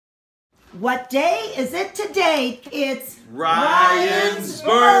What day is it today? It's Ryan's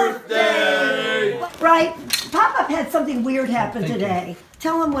birthday! Right. Pop-Up had something weird happen today.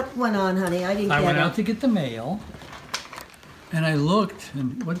 Tell him what went on, honey. I didn't get it. I went out to get the mail, and I looked,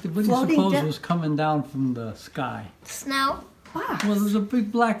 and what do you suppose was coming down from the sky? Snow. Box. Well, it was a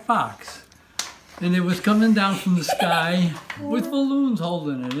big black box. And it was coming down from the sky with balloons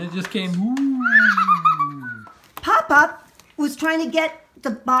holding it. It just came. Pop-Up was trying to get the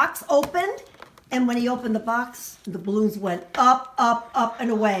box opened, and when he opened the box, the balloons went up, up, up,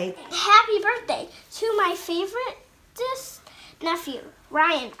 and away. Happy birthday to my favorite nephew,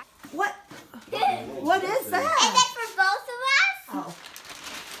 Ryan. What? What is that? Is it for both of us? Oh.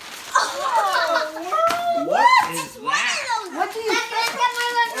 What is that? What do you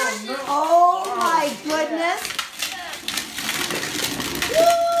think? Oh my goodness.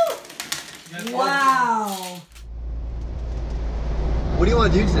 Woo! Wow. What do you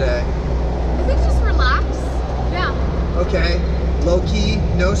want to do today? I think just relax. Yeah. Okay. Low key,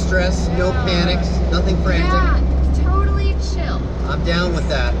 no stress, no panics, nothing frantic. Yeah, totally chill. I'm down with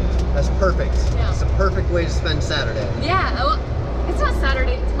that. That's perfect. Yeah. It's a perfect way to spend Saturday. Yeah, well, it's not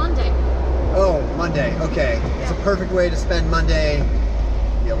Saturday, it's Monday. Oh, Monday. Okay. It's a perfect way to spend Monday,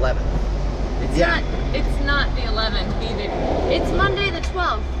 the 11th. It's not the 11th either. It's Monday the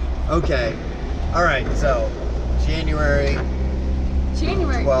 12th. Okay. All right. So, January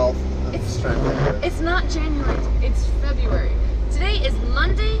 12th. I'm just trying to think. It's not January, it's February. Today is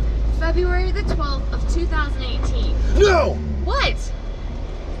Monday, February the 12th of 2018. No! What?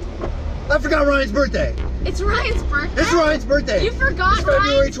 I forgot Ryan's birthday. It's Ryan's birthday? It's Ryan's birthday. You forgot it's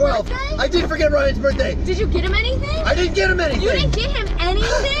February Ryan's 12th. birthday? I did forget Ryan's birthday. Did you get him anything? I didn't get him anything. You didn't get him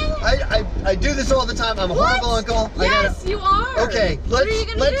anything? I do this all the time. I'm a horrible uncle. Yes, you are. Okay, what are you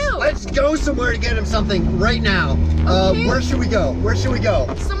gonna do? Let's go somewhere to get him something right now. Okay. Where should we go? Where should we go?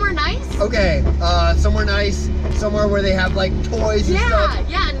 Somewhere nice? Okay, somewhere nice, somewhere where they have like toys and stuff.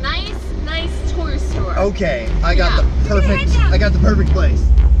 Yeah, nice toy store. Okay, I got the perfect place.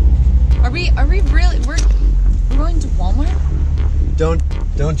 Are we really we're going to Walmart? Don't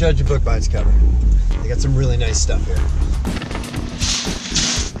judge a book by its cover. They got some really nice stuff here.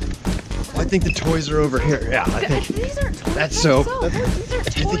 I think the toys are over here. Yeah, I think. These aren't toys. That's soap. These are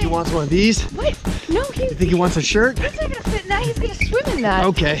toys. You think he wants one of these? What? No, You think he wants a shirt? He's not gonna fit in that. He's gonna swim in that.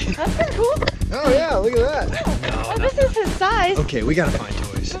 Okay. That's kind of cool. Oh yeah, look at that. Oh, this is his size. Okay, we gotta find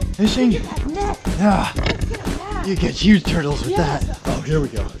toys. Fishing? Yeah. You get huge turtles with that. Oh, here we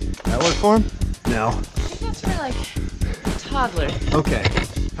go. That work for him? No. That's for like toddlers. Okay.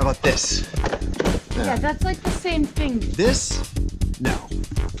 How about this? Yeah, that's like the same thing. This? No.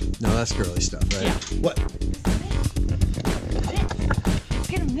 No, that's girly stuff, right? Yeah. What?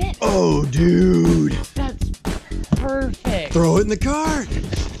 Get a mitt. Oh, dude. That's perfect. Throw it in the cart.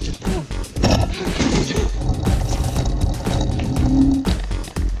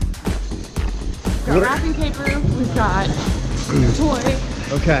 We've got wrapping paper. We've got toy.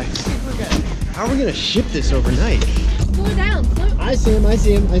 Okay. We're good. How are we gonna ship this overnight? Slow down. I see him.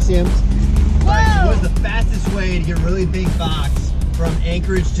 Whoa! What's the fastest way to get a really big box from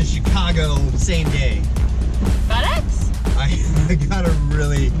Anchorage to Chicago same day? FedEx? I got a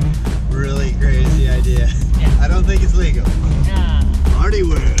really crazy idea. Yeah. I don't think it's legal. Yeah. Party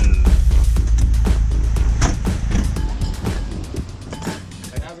world.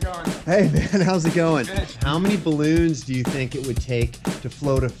 How's it going? Hey man, how's it going? Good. How many balloons do you think it would take to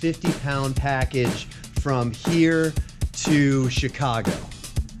float a 50-pound package from here to Chicago?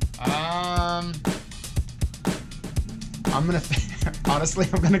 I'm gonna honestly,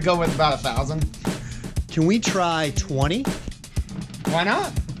 I'm gonna go with about 1,000. Can we try 20? Why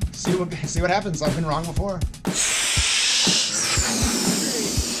not? See what happens. I've been wrong before.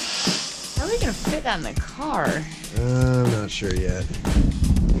 How are we gonna fit that in the car? I'm not sure yet.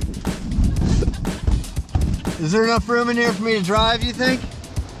 Is there enough room in here for me to drive, you think?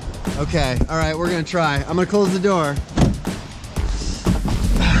 Okay, all right, we're gonna try. I'm gonna close the door.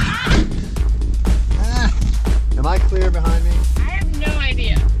 Am I clear behind me? I have no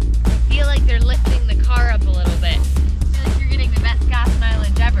idea. I feel like they're lifting the car up a little bit. I feel like you're getting the best gas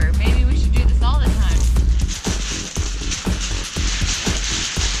mileage ever. Maybe we should do this all the time.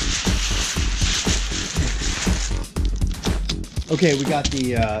 Okay, we got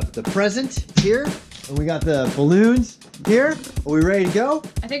the present here, and we got the balloons here. Are we ready to go?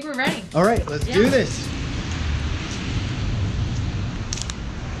 I think we're ready. All right, let's do this.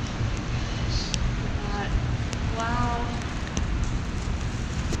 Wow.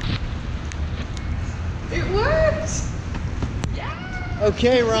 It worked! Yeah!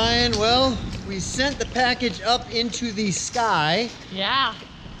 Okay, Ryan, well, we sent the package up into the sky. Yeah.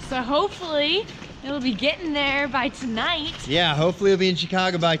 So hopefully it'll be getting there by tonight. Yeah, hopefully it'll be in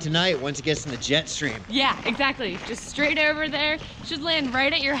Chicago by tonight once it gets in the jet stream. Yeah, exactly. Just straight over there. Should land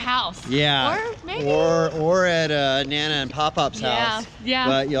right at your house. Yeah. Or maybe. Or at Nana and Pop-Up's house. Yeah.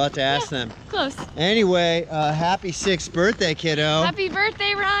 But you'll have to ask them. Close. Anyway, happy 6th birthday, kiddo. Happy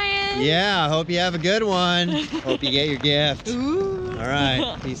birthday, Ryan. Yeah, hope you have a good one. Hope you get your gift. Ooh. All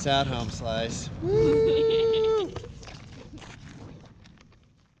right, peace out, home slice.